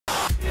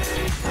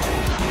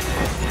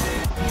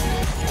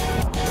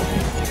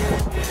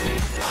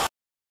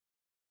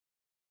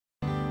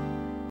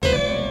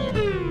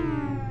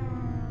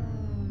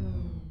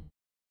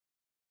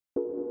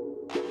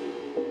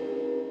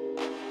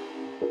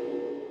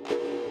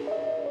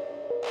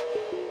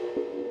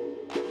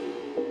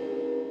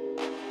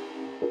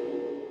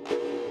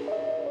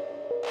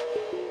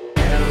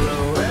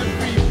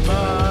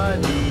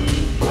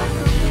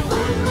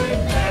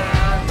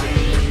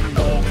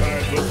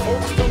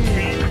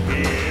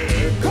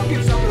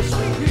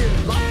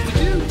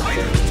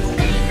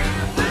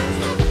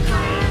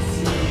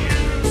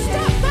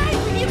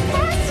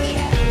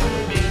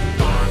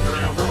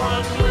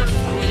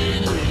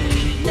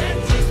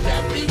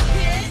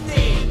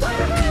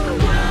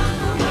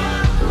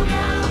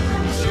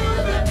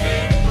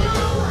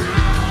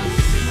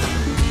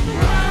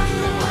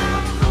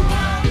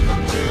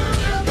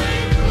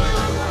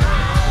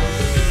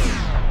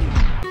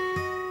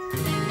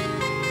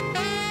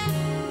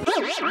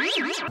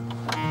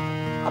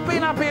I've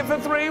been up here for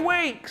 3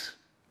 weeks.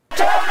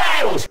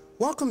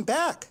 Welcome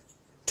back.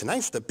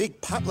 Tonight's the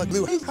big potluck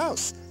blue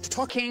house to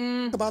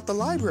talking about the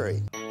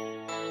library. Stay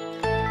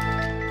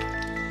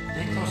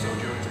close,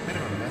 Ojo. It's a bit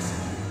of a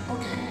mess.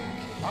 Okay.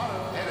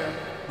 Otto, Heather,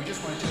 we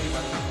just want to tell you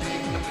about the big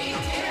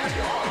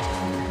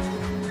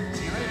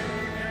See you later.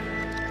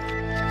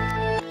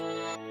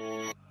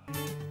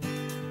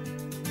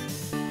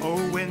 Oh,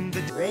 when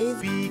the day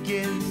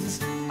begins,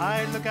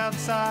 I look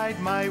outside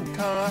my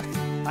car.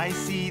 I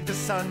see the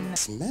sun.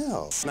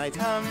 Smells. Night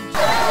Comes.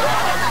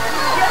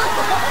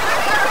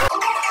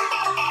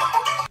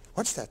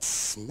 What's that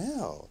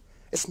smell?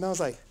 It smells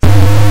like...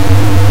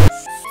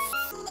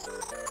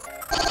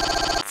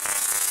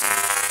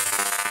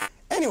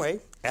 Anyway,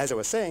 as I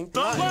was saying...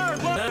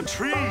 The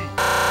tree!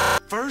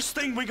 First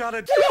thing we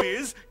gotta do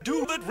is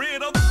do the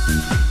rid of...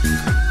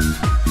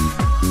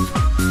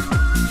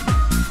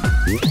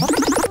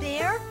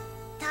 Bear?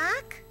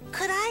 Doc?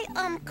 Could I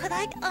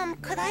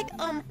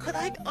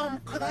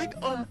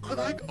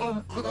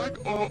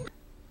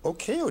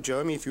Okay, Ojo,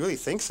 I mean, if you really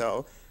think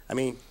so. I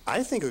mean,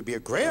 I think it would be a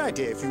great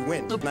idea if you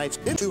went tonight's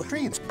into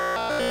trees.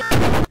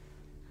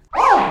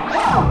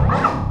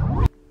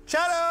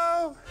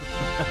 Shadow!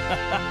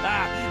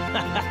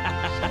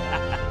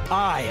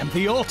 I am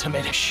the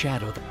ultimate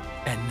shadow.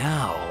 And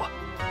now,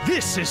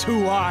 this is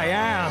who I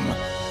am.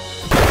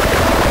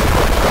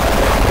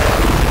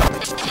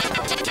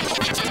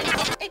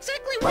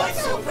 Exactly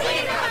what's so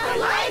great about the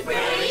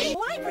library?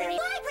 Library,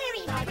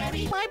 library,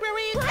 library,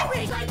 library,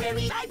 library,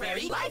 library,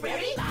 library, library,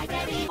 library,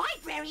 library,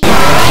 library.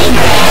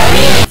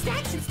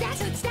 Stacks and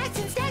stacks and stacks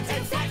and stacks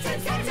and stacks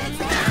and stacks and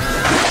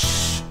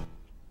stacks.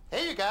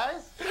 Hey, you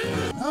guys.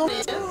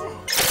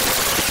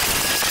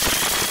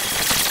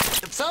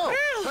 So,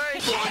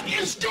 What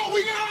is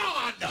going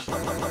on?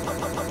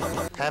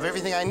 have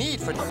everything I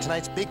need for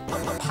tonight's big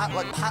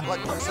potluck.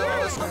 So,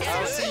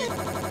 I'll see you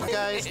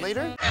guys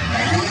later.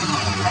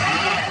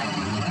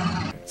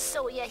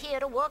 So you're here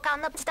to work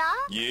on the stuff?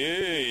 Yeah.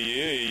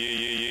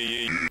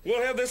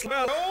 We'll have this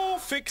house all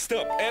fixed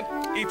up, and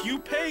if you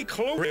pay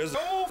close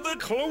all the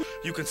close,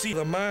 you can see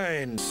the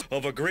minds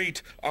of a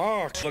great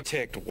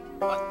architect.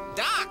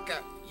 Doc,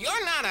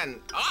 you're not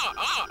an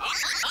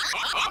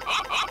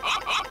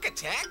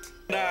architect.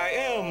 I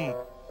am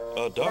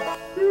a doc.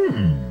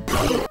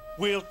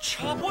 We'll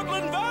chop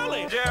Woodland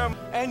Valley down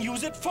and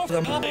use it for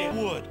the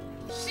wood.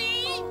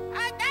 See?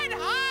 That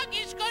hog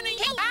is gonna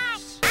kill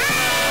us.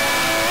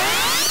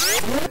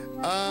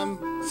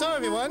 So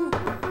everyone.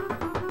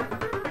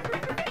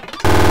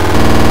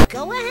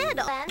 Go ahead,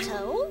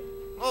 Anto.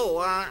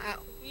 Oh,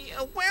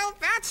 well,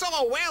 that's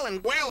all well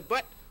and well,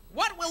 but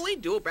what will we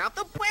do about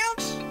the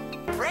wells?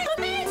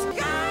 Miss,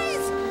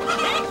 guys!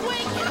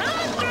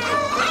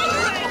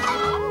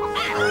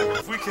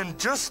 If we can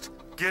just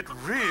get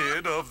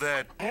rid of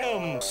that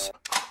Helms.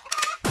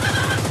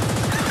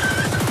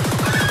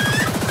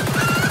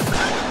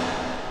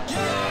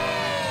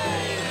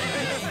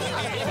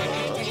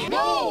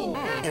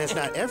 And it's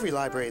not every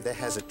library that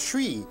has a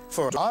tree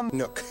for a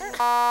nook.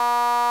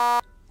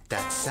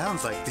 That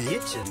sounds like the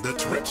itching, the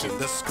twitching,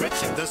 the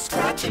scritching, the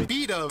scratching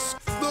beat of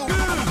the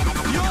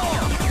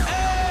your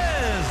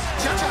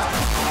ass! cha-cha.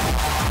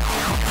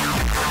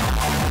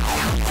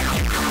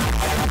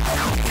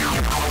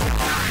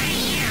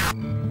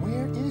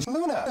 Where is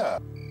Luna?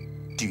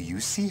 Do you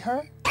see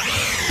her?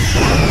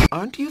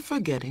 Aren't you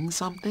forgetting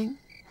something?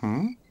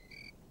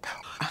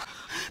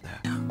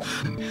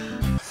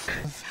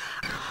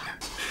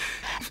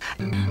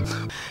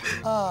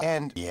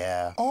 And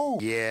yeah. Oh,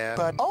 yeah.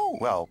 But oh,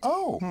 well.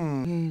 Oh.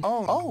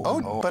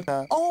 But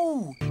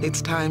oh.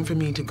 It's time for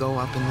me to go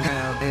up and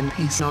have and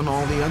peace on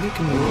all the other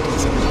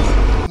communities.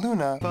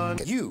 Luna,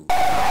 you.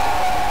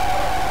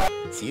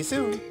 See you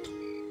soon.